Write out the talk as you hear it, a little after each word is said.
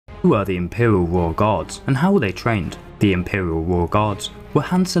Who are the Imperial Royal Guards and how were they trained? The Imperial Royal Guards were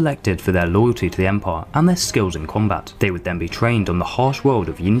hand-selected for their loyalty to the Empire and their skills in combat. They would then be trained on the harsh world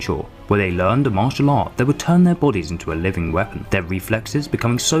of yinchor, where they learned a martial art that would turn their bodies into a living weapon, their reflexes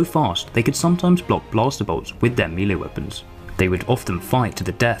becoming so fast they could sometimes block blaster bolts with their melee weapons. They would often fight to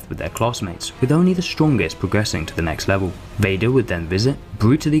the death with their classmates, with only the strongest progressing to the next level. Vader would then visit,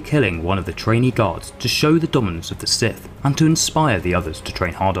 brutally killing one of the trainee guards to show the dominance of the Sith and to inspire the others to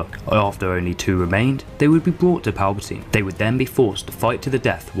train harder. After only 2 remained, they would be brought to Palpatine. They would then be forced to fight to the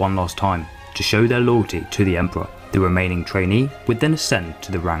death one last time to show their loyalty to the Emperor. The remaining trainee would then ascend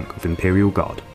to the rank of Imperial Guard.